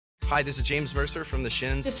Hi, this is James Mercer from The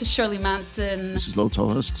Shins. This is Shirley Manson. This is Lo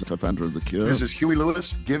Tolhurst, co-founder of The Cure. This is Huey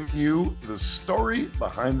Lewis giving you the story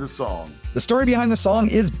behind the song. The Story Behind the Song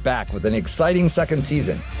is back with an exciting second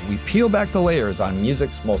season. We peel back the layers on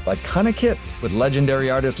music's most iconic hits with legendary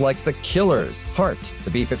artists like The Killers, Heart, the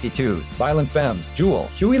B-52s, Violent Femmes, Jewel,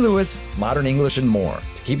 Huey Lewis, Modern English, and more.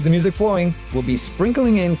 To keep the music flowing, we'll be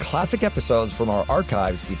sprinkling in classic episodes from our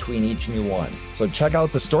archives between each new one. So check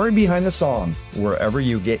out The Story Behind the Song wherever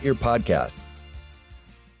you get your podcast.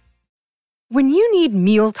 When you need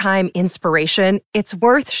mealtime inspiration, it's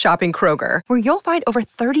worth shopping Kroger, where you'll find over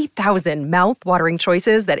 30,000 mouth-watering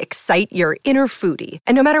choices that excite your inner foodie.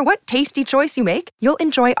 And no matter what tasty choice you make, you'll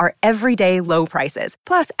enjoy our everyday low prices,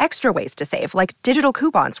 plus extra ways to save, like digital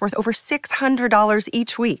coupons worth over $600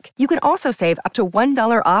 each week. You can also save up to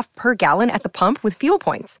 $1 off per gallon at the pump with fuel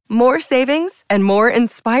points. More savings and more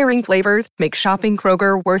inspiring flavors make shopping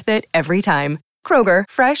Kroger worth it every time. Kroger,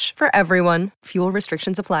 fresh for everyone. Fuel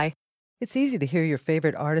restrictions apply. It's easy to hear your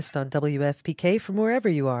favorite artist on WFPK from wherever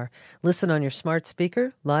you are. Listen on your smart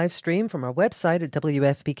speaker, live stream from our website at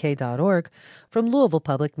WFPK.org, from Louisville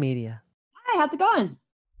Public Media. Hi, how's it going?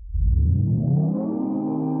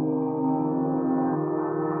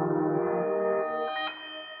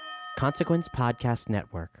 Consequence Podcast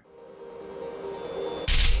Network.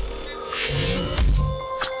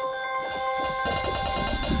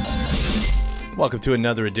 Welcome to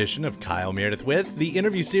another edition of Kyle Meredith with, the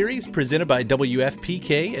interview series presented by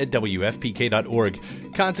WFPK at WFPK.org.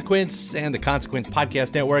 Consequence and the Consequence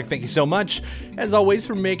Podcast Network, thank you so much, as always,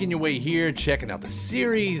 for making your way here, checking out the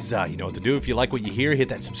series. You know what to do. If you like what you hear, hit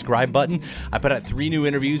that subscribe button. I put out 3 new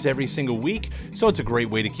interviews every single week, so it's a great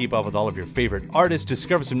way to keep up with all of your favorite artists,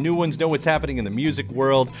 discover some new ones, know what's happening in the music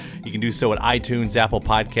world. You can do so at iTunes, Apple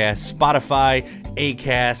Podcasts, Spotify,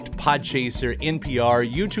 Acast, Podchaser,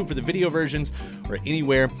 NPR, YouTube for the video versions, or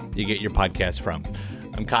anywhere you get your podcast from.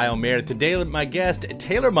 I'm Kyle Meredith. Today, my guest,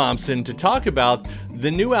 Taylor Momsen, to talk about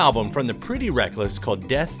the new album from the Pretty Reckless called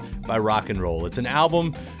Death by Rock and Roll. It's an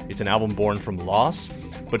album born from loss,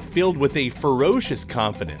 but filled with a ferocious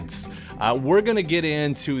confidence. We're going to get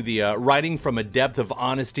into the writing from a depth of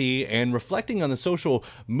honesty and reflecting on the social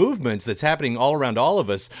movements that's happening all around all of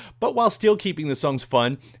us, but while still keeping the songs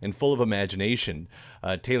fun and full of imagination.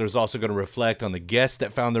 Taylor's also going to reflect on the guests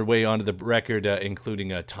that found their way onto the record,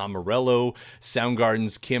 including Tom Morello,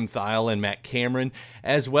 Soundgarden's Kim Thayil, and Matt Cameron,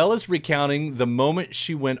 as well as recounting the moment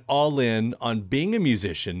she went all in on being a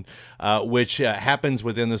musician, which happens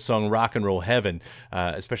within the song Rock and Roll Heaven,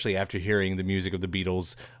 especially after hearing the music of the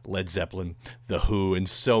Beatles, Led Zeppelin, The Who, and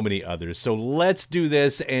so many others. So let's do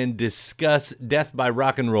this and discuss Death by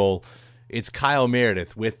Rock and Roll. It's Kyle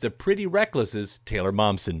Meredith with the Pretty Reckless's Taylor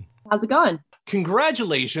Momsen. How's it going?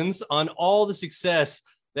 Congratulations on all the success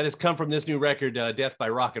that has come from this new record, Death by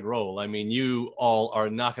Rock and Roll. I mean, you all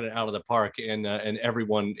are knocking it out of the park, and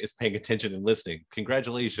everyone is paying attention and listening.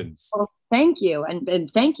 Congratulations. Well, thank you. And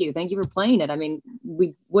thank you. Thank you for playing it. I mean,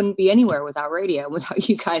 we wouldn't be anywhere without radio, without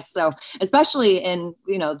you guys. So especially in,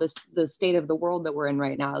 the state of the world that we're in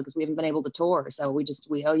right now, because we haven't been able to tour. So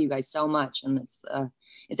we owe you guys so much. And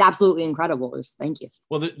it's absolutely incredible. Just thank you.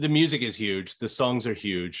 Well, the music is huge. The songs are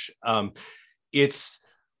huge. It's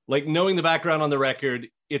like knowing the background on the record.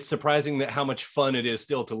 It's surprising that how much fun it is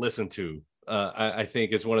still to listen to. I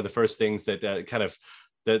think is one of the first things that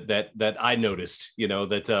that I noticed.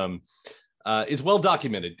 That is well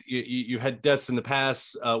documented. You had deaths in the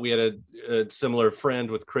past. We had a similar friend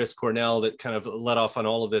with Chris Cornell that kind of let off on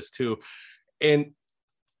all of this too. And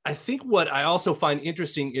I think what I also find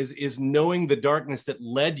interesting is knowing the darkness that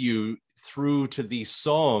led you through to these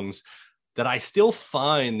songs. That I still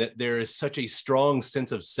find that there is such a strong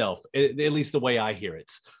sense of self, at least the way I hear it,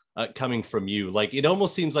 coming from you. Like, it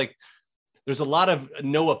almost seems like there's a lot of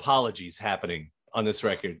no apologies happening on this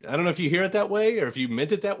record. I don't know if you hear it that way or if you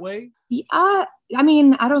meant it that way. I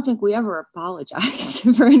mean, I don't think we ever apologize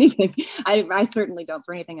for anything. I certainly don't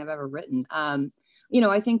for anything I've ever written.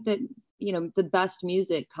 I think that, the best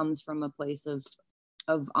music comes from a place of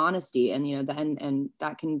honesty, and and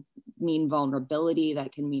that can mean vulnerability,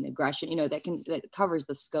 that can mean aggression, that covers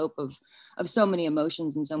the scope of so many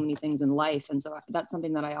emotions and so many things in life. And so that's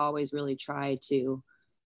something that I always really try to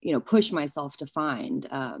push myself to find,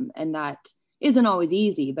 and that isn't always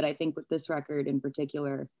easy. But I think with this record in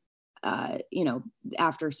particular,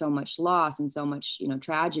 after so much loss and so much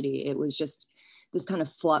tragedy, it was just this kind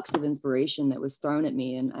of flux of inspiration that was thrown at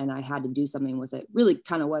me, and I had to do something with it, really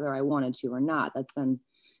kind of whether I wanted to or not. That's been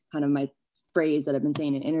kind of my phrase that I've been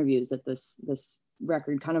saying in interviews, that this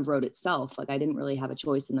record kind of wrote itself. Like, I didn't really have a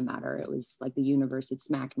choice in the matter. It was like the universe had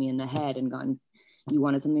smacked me in the head and gone, you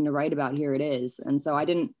wanted something to write about, here it is. And so I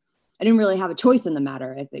didn't I didn't really have a choice in the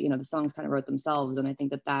matter. You know, the songs kind of wrote themselves. And I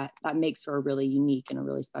think that makes for a really unique and a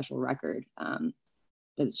really special record. That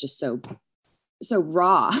it's just so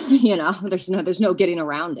raw, you know, there's no getting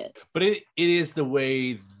around it. But it is the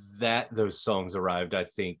way that those songs arrived, I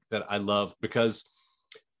think, that I love, because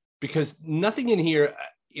nothing in here,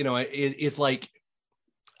 you know, is like,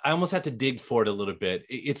 I almost have to dig for it a little bit.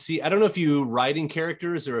 I don't know if you write in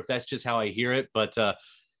characters or if that's just how I hear it, but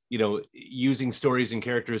you know, using stories and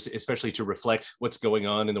characters, especially to reflect what's going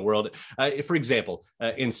on in the world. For example,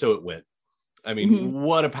 in So It Went. I mean,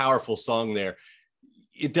 what a powerful song there.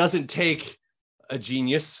 It doesn't take a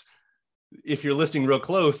genius, if you're listening real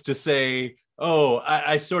close, to say, oh,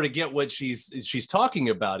 I sort of get what she's talking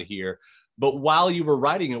about here. But while you were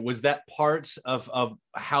writing it, was that part of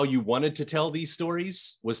how you wanted to tell these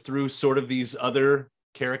stories, was through sort of these other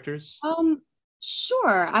characters?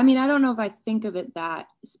 Sure. I mean, I don't know if I think of it that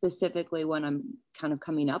specifically when I'm kind of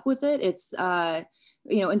coming up with it. It's,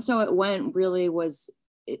 you know, and So It Went really was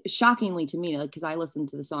shockingly to me, because I listen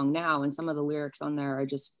to the song now and some of the lyrics on there are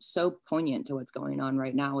just so poignant to what's going on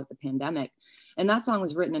right now with the pandemic. And that song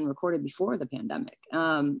was written and recorded before the pandemic.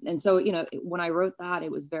 And so, you know, when I wrote that,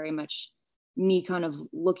 it was very much me kind of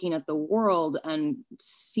looking at the world and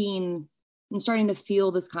seeing and starting to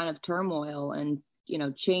feel this kind of turmoil and, you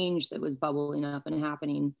know, change that was bubbling up and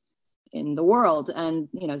happening in the world. And,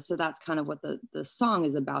 you know, so that's kind of what the song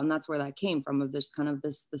is about. And that's where that came from, of this kind of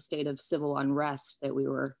the state of civil unrest that we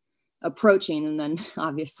were approaching. And then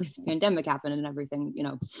obviously the pandemic happened and everything, you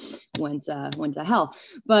know, went to hell.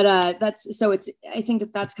 But I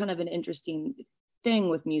think that's kind of an interesting thing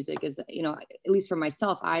with music is, you know, at least for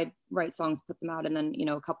myself, I write songs, put them out, and then, you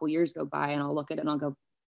know, a couple years go by and I'll look at it and I'll go,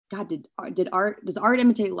 God, does art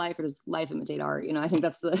imitate life, or does life imitate art? You know, I think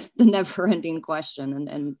that's the never ending question.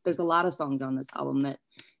 And there's a lot of songs on this album that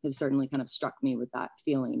have certainly kind of struck me with that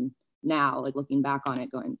feeling now, like looking back on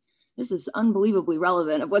it going, this is unbelievably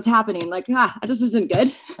relevant of what's happening. Like, this isn't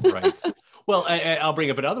good. Right. Well, I'll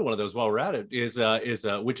bring up another one of those while we're at it is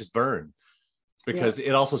Witches Burn, because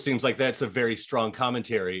it also seems like that's a very strong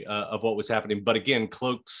commentary of what was happening. But again,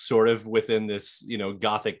 cloaked sort of within this, you know,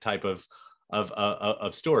 Gothic type of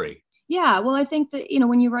story. Yeah, well, I think that, you know,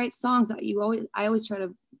 when you write songs, I always try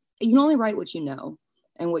to, you can only write what you know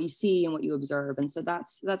and what you see and what you observe, and so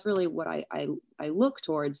that's really what I look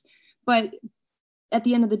towards. But at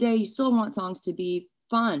the end of the day, you still want songs to be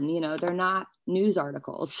fun. You know, they're not news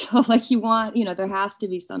articles, so like you want, you know, there has to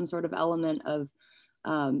be some sort of element of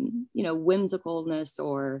you know, whimsicalness,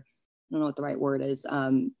 or I don't know what the right word is,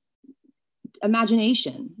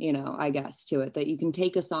 imagination, you know, I guess, to it, that you can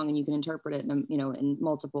take a song and you can interpret it in, you know, in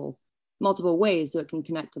multiple ways, so it can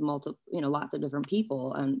connect to lots of different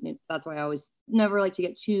people. And that's why I always never like to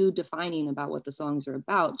get too defining about what the songs are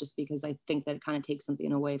about, just because I think that it kind of takes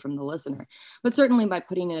something away from the listener. But certainly by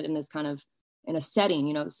putting it in this kind of, in a setting,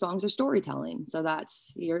 you know, songs are storytelling, so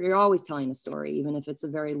that's, you're always telling a story, even if it's a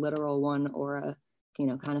very literal one or a, you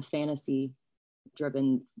know, kind of fantasy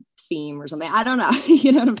driven theme or something. I don't know.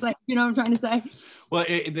 You know what I'm saying? You know what I'm trying to say? Well,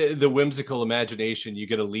 the whimsical imagination, you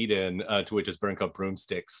get a lead in to Witches Burn called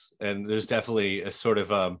Broomsticks. And there's definitely a sort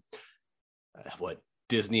of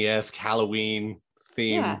Disney-esque Halloween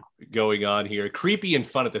theme going on here. Creepy and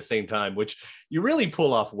fun at the same time, which you really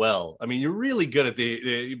pull off well. I mean, you're really good at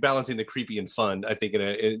the balancing the creepy and fun, I think,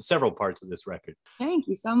 in several parts of this record. Thank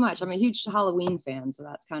you so much. I'm a huge Halloween fan, so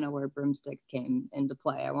that's kind of where Broomsticks came into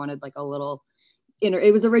play. I wanted like a little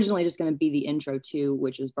it was originally just going to be the intro to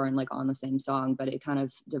Witches Burn, like on the same song, but it kind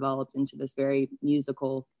of developed into this very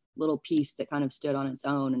musical little piece that kind of stood on its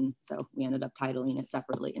own. And so we ended up titling it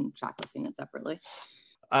separately and track listing it separately.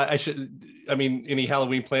 Any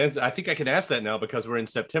Halloween plans? I think I can ask that now because we're in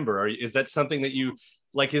September. Is that something that you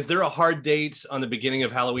like? Is there a hard date on the beginning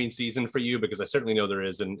of Halloween season for you? Because I certainly know there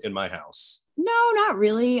is in my house. No, not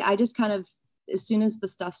really. I just kind of, as soon as the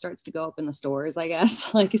stuff starts to go up in the stores, I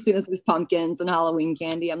guess, like as soon as there's pumpkins and Halloween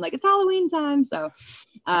candy, I'm like, it's Halloween time. So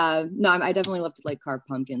no, I definitely love to like carve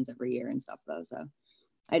pumpkins every year and stuff though. So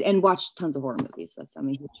and watch tons of horror movies. I'm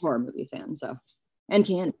a huge horror movie fan. So, and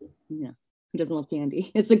candy, you know, who doesn't love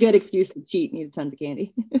candy? It's a good excuse to cheat and eat tons of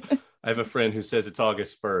candy. I have a friend who says it's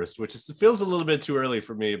August 1st, which feels a little bit too early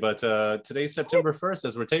for me, but today's September 1st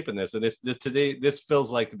as we're taping this, and this feels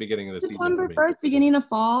like the beginning of the season. September 1st, beginning of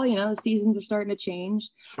fall, you know, the seasons are starting to change.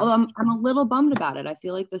 Sure. Although I'm a little bummed about it. I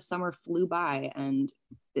feel like the summer flew by and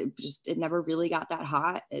it never really got that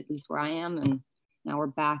hot, at least where I am, and now we're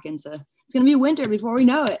back into, it's going to be winter before we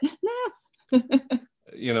know it.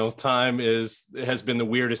 Time has been the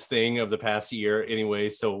weirdest thing of the past year anyway.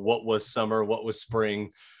 So what was summer? What was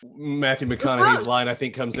spring? Matthew McConaughey's line, I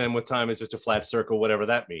think, comes in with time is just a flat circle, whatever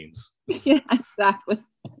that means. Yeah, exactly.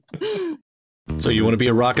 So you want to be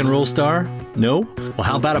a rock and roll star? No? Well,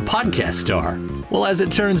 how about a podcast star? Well, as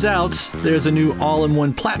it turns out, there's a new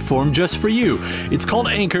all-in-one platform just for you. It's called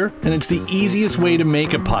Anchor, and it's the easiest way to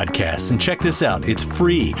make a podcast. And check this out, it's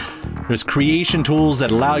free. There's creation tools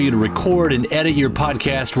that allow you to record and edit your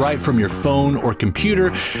podcast right from your phone or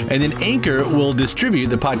computer, and then Anchor will distribute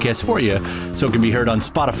the podcast for you so it can be heard on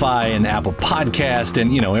Spotify and Apple Podcast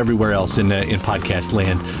and, everywhere else in podcast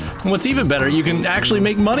land. And what's even better, you can actually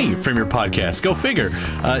make money from your podcast. Go figure.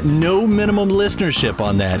 No minimum listenership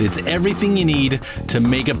on that. It's everything you need to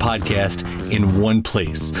make a podcast in one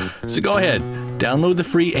place. So go ahead. Download the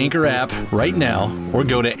free Anchor app right now or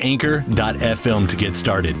go to anchor.fm to get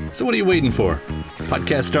started. So what are you waiting for?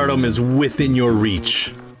 Podcast stardom is within your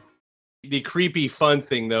reach. The creepy fun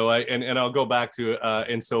thing, though, and I'll go back to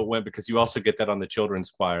And So It Went, because you also get that on the children's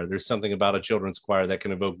choir. There's something about a children's choir that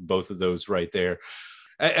can evoke both of those right there.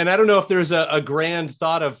 And I don't know if there's a grand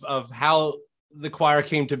thought of how the choir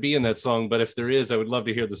came to be in that song, but if there is, I would love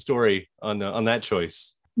to hear the story on that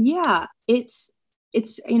choice. Yeah, it's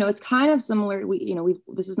kind of similar.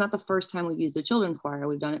 This is not the first time we've used a children's choir.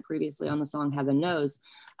 We've done it previously on the song Heaven Knows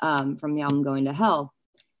from the album Going to Hell.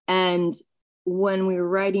 And when we were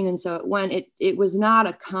writing And So It Went, it was not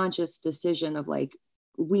a conscious decision of like,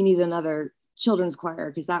 we need another children's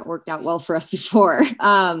choir because that worked out well for us before.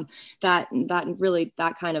 That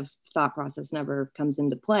kind of thought process never comes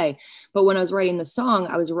into play. But when I was writing the song,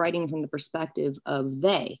 I was writing from the perspective of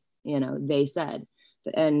they said.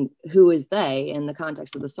 And who is they in the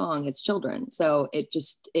context of the song? It's children. So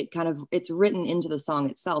it's written into the song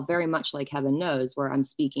itself, very much like Heaven Knows, where I'm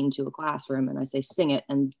speaking to a classroom and I say, sing it,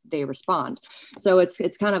 and they respond. So it's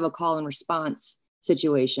kind of a call and response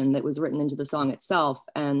situation that was written into the song itself.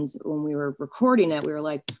 And when we were recording it, we were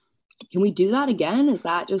like, can we do that again? Is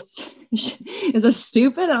this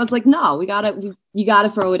stupid? And I was like, no, you gotta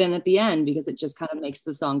throw it in at the end because it just kind of makes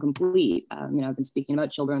the song complete. I've been speaking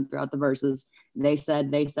about children throughout the verses. They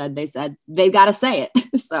said, they've got to say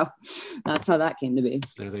it. So that's how that came to be.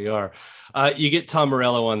 There they are. You get Tom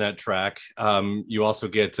Morello on that track. You also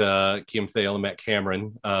get Kim Thayil and Matt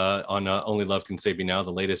Cameron on Only Love Can Save Me Now,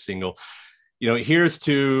 the latest single. Here's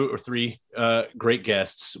 2 or 3 great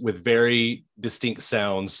guests with very distinct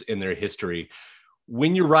sounds in their history.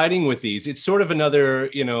 When you're writing with these, it's sort of another,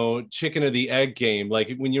 chicken or the egg game.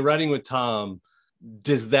 Like when you're writing with Tom,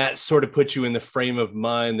 does that sort of put you in the frame of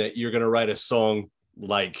mind that you're going to write a song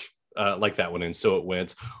like that one, And So It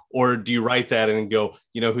Went? Or do you write that and go,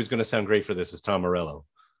 who's going to sound great for this is Tom Morello?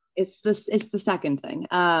 It's the second thing.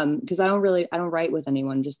 Because I don't write with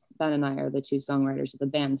anyone. Just Ben and I are the 2 songwriters of the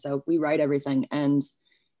band. So we write everything. And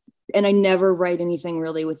I never write anything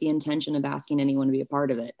really with the intention of asking anyone to be a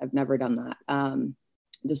part of it. I've never done that.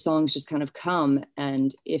 The songs just kind of come,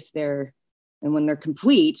 and when they're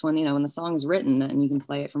complete, when the song is written and you can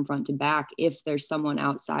play it from front to back, if there's someone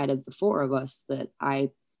outside of the 4 of us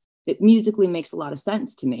that musically makes a lot of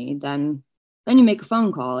sense to me, then you make a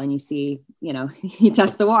phone call and you see, you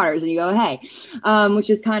test the waters and you go, hey,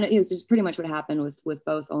 which is kind of, it was just pretty much what happened with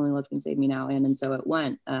both Only Love Can Save Me Now and So It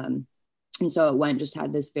Went. And So It Went just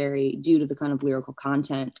had this due to the kind of lyrical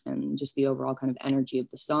content and just the overall kind of energy of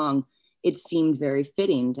the song, it seemed very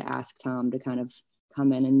fitting to ask Tom to kind of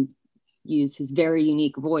come in and use his very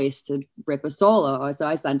unique voice to rip a solo. So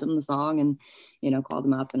I sent him the song and, called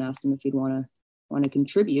him up and asked him if he'd want to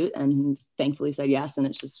contribute. And he thankfully said yes. And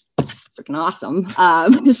it's just freaking awesome.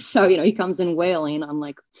 So, he comes in wailing on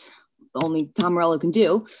like only Tom Morello can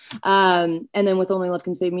do. And then with Only Love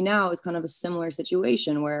Can Save Me Now, it was kind of a similar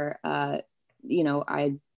situation where,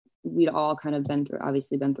 we'd all kind of been through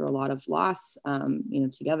a lot of loss,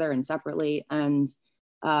 together and separately. And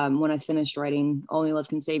when I finished writing Only Love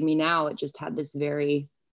Can Save Me Now, it just had this very,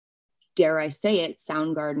 dare I say it,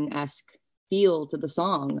 Soundgarden-esque feel to the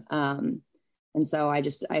song. And so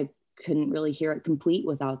I couldn't really hear it complete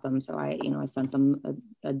without them. So I sent them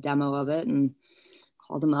a demo of it and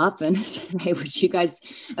called them up and said, hey, would you guys,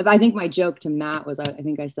 I think my joke to Matt was, I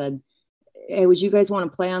think I said, hey, would you guys want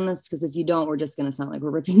to play on this? Because if you don't, we're just going to sound like we're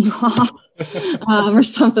ripping you off or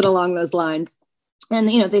something along those lines. And,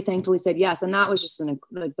 they thankfully said yes. And that was just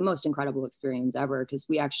the most incredible experience ever, because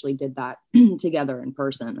we actually did that together in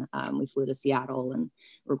person. We flew to Seattle and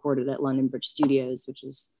recorded at London Bridge Studios, which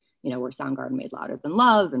is, where Soundgarden made Louder Than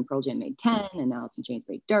Love and Pearl Jam made 10 and Alice in Chains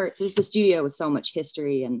made Dirt. So just a studio with so much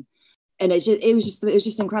history. And it was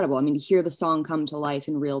just incredible. I mean, to hear the song come to life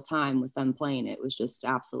in real time with them playing it was just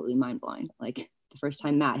absolutely mind blowing. Like the first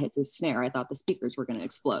time Matt hits his snare, I thought the speakers were going to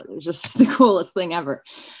explode. It was just the coolest thing ever.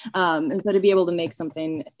 And so to be able to make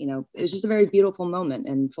something, you know, it was just a very beautiful moment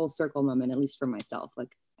and full circle moment, at least for myself.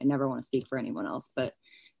 Like, I never want to speak for anyone else, but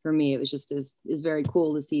for me, it was just, it was very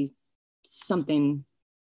cool to see something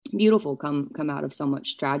beautiful come out of so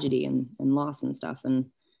much tragedy and loss and stuff. And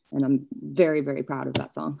I'm very, very proud of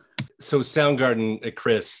that song. So Soundgarden,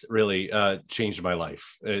 Chris, really changed my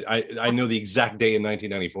life. I know the exact day in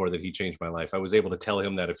 1994 that he changed my life. I was able to tell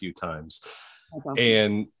him that a few times. Awesome.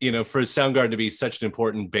 And, you know, for Soundgarden to be such an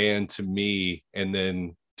important band to me, and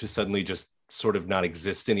then to suddenly just sort of not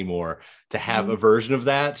exist anymore, to have a version of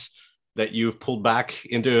that you've pulled back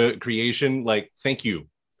into creation, like, thank you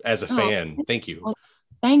as a fan. Thank you. Well,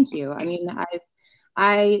 thank you. I mean,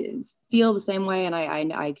 I feel the same way, and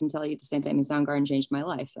I can tell you the same thing. I mean, Soundgarden changed my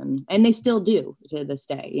life, and they still do to this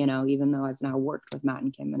day. You know, even though I've now worked with Matt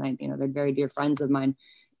and Kim, and you know, they're very dear friends of mine,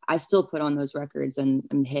 I still put on those records and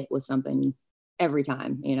I'm hit with something every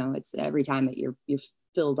time. You know, it's every time that you're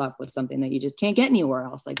filled up with something that you just can't get anywhere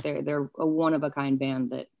else. Like they're a one of a kind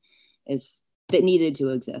band that needed to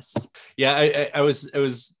exist. Yeah, I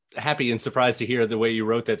was happy and surprised to hear the way you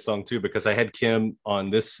wrote that song too, because I had Kim on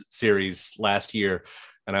this series last year,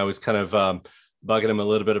 and I was kind of bugging him a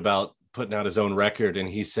little bit about putting out his own record, and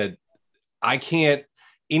he said,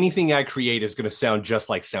 anything I create is going to sound just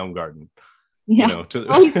like Soundgarden. Yeah, you know,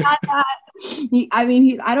 well, he's got that.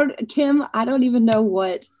 Kim, I don't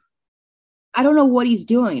know what he's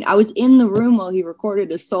doing. I was in the room while he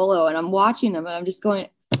recorded his solo, and I'm watching him, and I'm just going,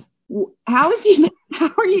 how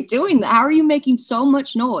are you doing that? How are you making so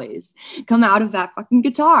much noise come out of that fucking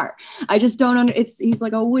guitar? I just don't he's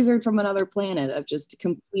like a wizard from another planet of just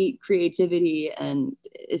complete creativity. And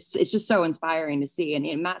it's just so inspiring to see.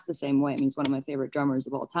 And Matt's the same way. I mean, he's one of my favorite drummers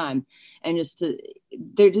of all time. And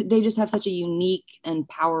they just have such a unique and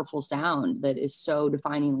powerful sound that is so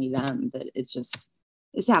definingly them that it's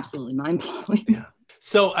absolutely mind blowing. Yeah.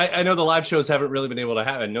 So I know the live shows haven't really been able to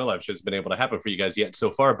happen. No live shows have been able to happen for you guys yet so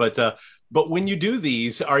far. But when you do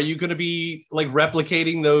these, are you going to be like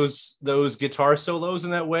replicating those guitar solos in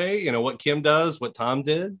that way? You know, what Kim does, what Tom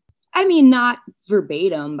did? I mean, not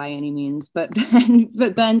verbatim by any means, but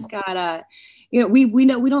Ben's got you know, we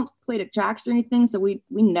know we don't play to tracks or anything, so we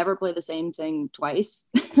never play the same thing twice.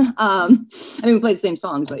 I mean, we play the same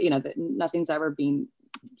songs, but you know, nothing's ever been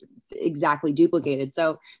exactly duplicated.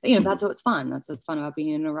 So you know, that's what's fun. That's what's fun about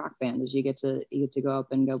being in a rock band, is you get to go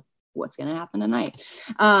up and go, what's going to happen tonight?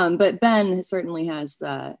 But Ben certainly has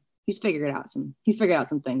he's figured out some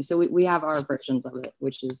things. So we have our versions of it,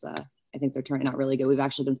 which is I think they're turning out really good. We've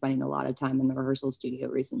actually been spending a lot of time in the rehearsal studio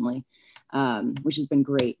recently, which has been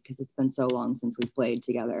great because it's been so long since we've played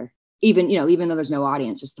together. Even though there's no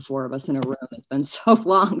audience, just the four of us in a room, it's been so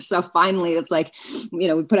long. So finally it's like, you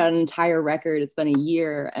know, we put out an entire record. It's been a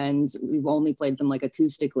year and we've only played them like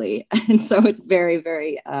acoustically. And so it's very,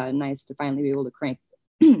 very nice to finally be able to crank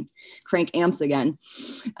amps again.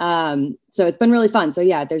 So it's been really fun. So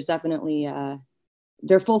yeah, there's definitely,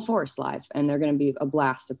 they're full force live, and they're going to be a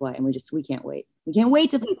blast to play. And we can't wait. We can't wait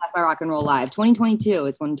to play Death by Rock and Roll live. 2022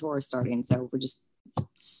 is when tour is starting. So we're just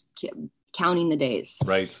counting the days.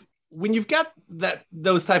 Right. When you've got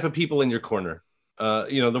those type of people in your corner,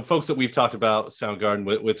 you know, the folks that we've talked about,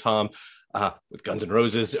 Soundgarden with Tom, with Guns N'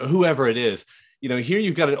 Roses, whoever it is, you know, here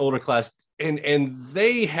you've got an older class and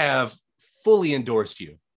they have fully endorsed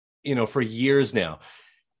you, you know, for years now.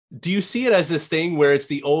 Do you see it as this thing where it's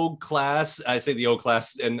the old class? I say the old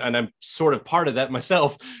class, and I'm sort of part of that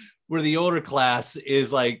myself, where the older class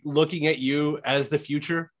is like looking at you as the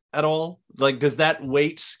future at all? Like, does that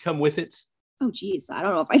weight come with it? Oh, geez. I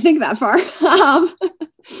don't know if I think that far.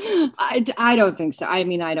 I don't think so. I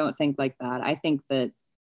mean, I don't think like that. I think that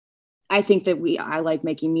I like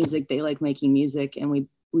making music. They like making music. And we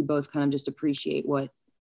both kind of just appreciate what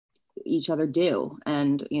each other do.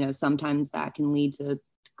 And, you know, sometimes that can lead to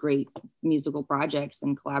great musical projects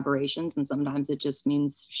and collaborations. And sometimes it just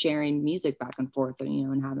means sharing music back and forth and, you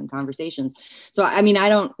know, and having conversations. So, I mean, I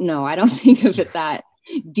don't know. I don't think of it that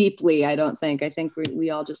deeply. I think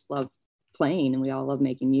we all just love playing, and we all love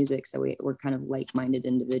making music, so we're kind of like-minded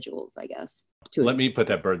individuals, I guess. Let me put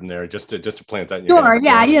that burden there just to plant that in your Sure, head.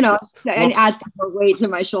 yeah, you know, and add some more weight to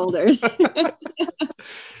my shoulders.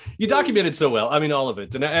 You documented so well. I mean, all of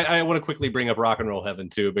it. And I want to quickly bring up Rock and Roll Heaven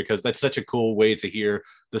too, because that's such a cool way to hear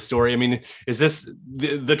the story. I mean, is this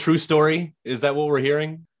the true story? Is that what we're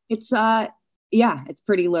hearing? It's yeah, it's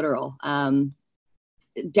pretty literal. Aside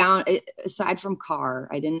from car,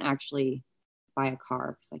 I didn't actually buy a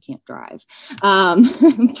car because I can't drive.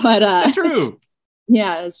 But that's true.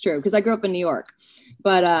 Yeah, that's true. Because I grew up in New York,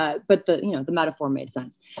 but the metaphor made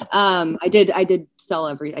sense. I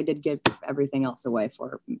did give everything else away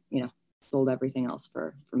for, sold everything else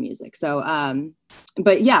for music. So,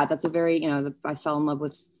 but yeah, that's a very, I fell in love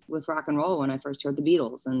with rock and roll when I first heard the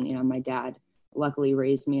Beatles, and, my dad luckily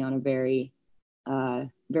raised me on a very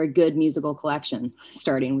good musical collection,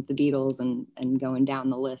 starting with the Beatles and going down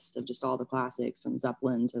the list of just all the classics, from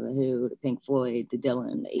Zeppelin to The Who to Pink Floyd to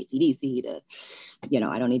Dylan to AC/DC to,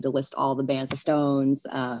 I don't need to list all the bands, the Stones.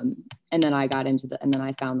 And then I got and then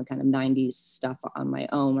I found the kind of 90s stuff on my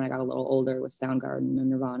own when I got a little older, with Soundgarden and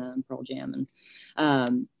Nirvana and Pearl Jam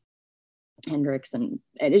and Hendrix. And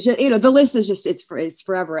it's just, the list is just, it's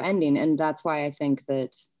forever ending. And that's why I think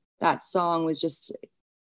that song was just,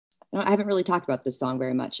 I haven't really talked about this song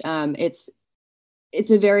very much. It's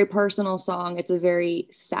a very personal song. It's a very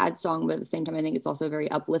sad song, but at the same time, I think it's also a very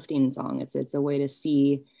uplifting song. It's a way to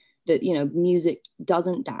see that, music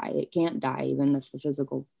doesn't die. It can't die, even if the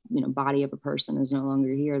physical, body of a person is no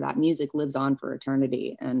longer here. That music lives on for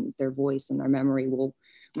eternity, and their voice and their memory will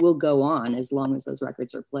go on as long as those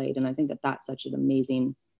records are played. And I think that that's such an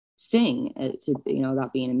amazing thing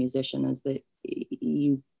about being a musician, is that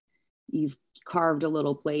you've carved a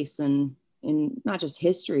little place in not just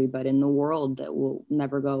history, but in the world that will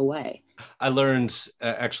never go away. I learned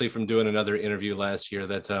actually from doing another interview last year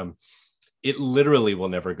that it literally will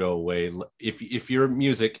never go away. If your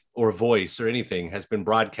music or voice or anything has been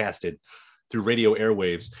broadcasted through radio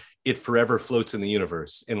airwaves, it forever floats in the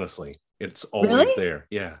universe endlessly. It's always really? There.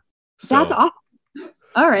 Yeah. So. That's awesome.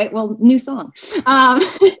 All right. Well, new song.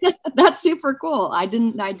 That's super cool. I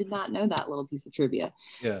did not know that little piece of trivia.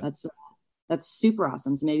 Yeah. That's super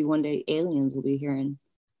awesome. So maybe one day aliens will be hearing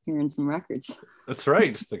some records. That's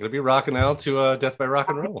right. They're going to be rocking out to Death by Rock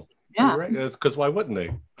and Roll. Yeah. Right. Because why wouldn't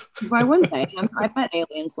they? Why wouldn't they? I bet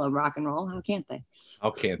aliens love rock and roll. How can't they?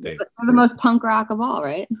 How can't they? They're the most punk rock of all,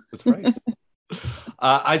 right? That's right.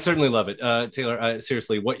 I certainly love it. Taylor,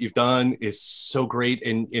 seriously, what you've done is so great,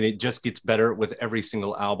 and it just gets better with every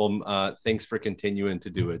single album. Thanks for continuing to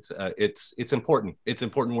do it. It's important. It's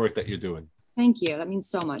important work that you're doing. Thank you. That means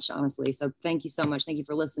so much, honestly. So thank you so much. Thank you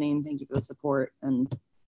for listening. Thank you for the support. And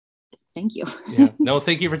thank you. Yeah. No,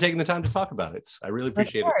 thank you for taking the time to talk about it. I really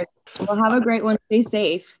appreciate it. Well, have a great one. Stay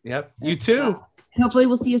safe. Yep. You too. Hopefully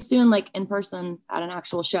we'll see you soon, like in person at an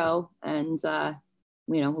actual show. And,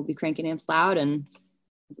 we'll be cranking amps loud, and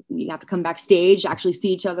you have to come backstage, actually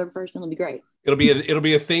see each other in person. It'll be great. It'll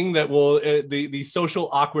be a thing that will, the social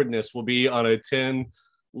awkwardness will be on a 10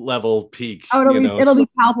 level peak. Oh, it'll be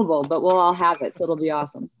palpable, but we'll all have it. So it'll be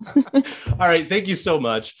awesome. All right. Thank you so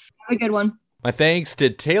much. Have a good one. My thanks to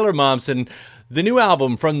Taylor Momsen. The new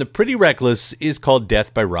album from The Pretty Reckless is called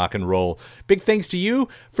Death by Rock and Roll. Big thanks to you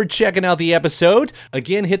for checking out the episode.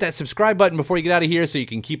 Again, hit that subscribe button before you get out of here so you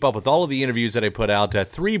can keep up with all of the interviews that I put out.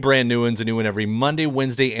 3 brand new ones, a new one every Monday,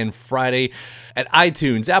 Wednesday, and Friday at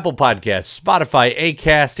iTunes, Apple Podcasts, Spotify,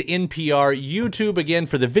 Acast, NPR, YouTube, again,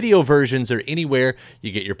 for the video versions or anywhere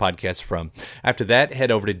you get your podcasts from. After that, head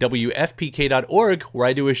over to WFPK.org, where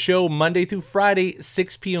I do a show Monday through Friday,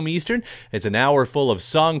 6 p.m. Eastern. It's an hour full of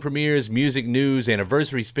song premieres, music news,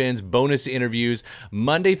 anniversary spins, bonus interviews,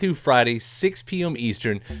 Monday through Friday, 6 p.m.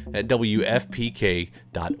 Eastern at WFPK.org.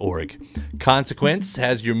 Consequence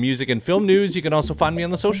has your music and film news. You can also find me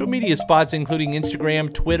on the social media spots, including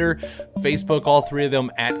Instagram, Twitter, Facebook, all 3 of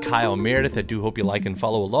them at Kyle Meredith. I do hope you like and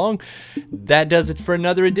follow along. That does it for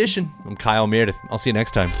another edition. I'm Kyle Meredith. I'll see you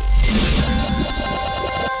next time.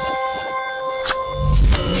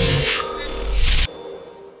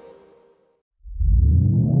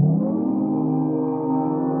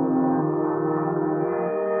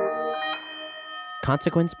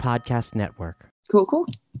 Consequence Podcast Network. Cool.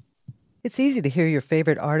 It's easy to hear your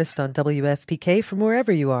favorite artist on WFPK from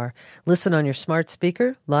wherever you are. Listen on your smart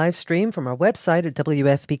speaker, live stream from our website at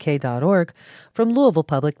WFPK.org, from Louisville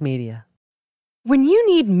Public Media. When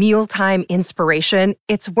you need mealtime inspiration,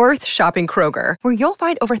 it's worth shopping Kroger, where you'll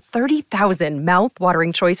find over 30,000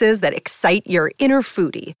 mouth-watering choices that excite your inner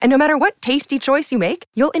foodie. And no matter what tasty choice you make,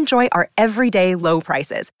 you'll enjoy our everyday low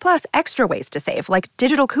prices, plus extra ways to save, like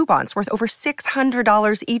digital coupons worth over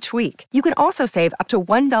 $600 each week. You can also save up to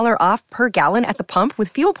 $1 off per gallon at the pump with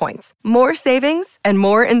fuel points. More savings and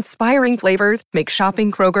more inspiring flavors make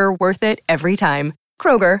shopping Kroger worth it every time.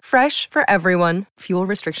 Kroger, fresh for everyone. Fuel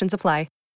restrictions apply.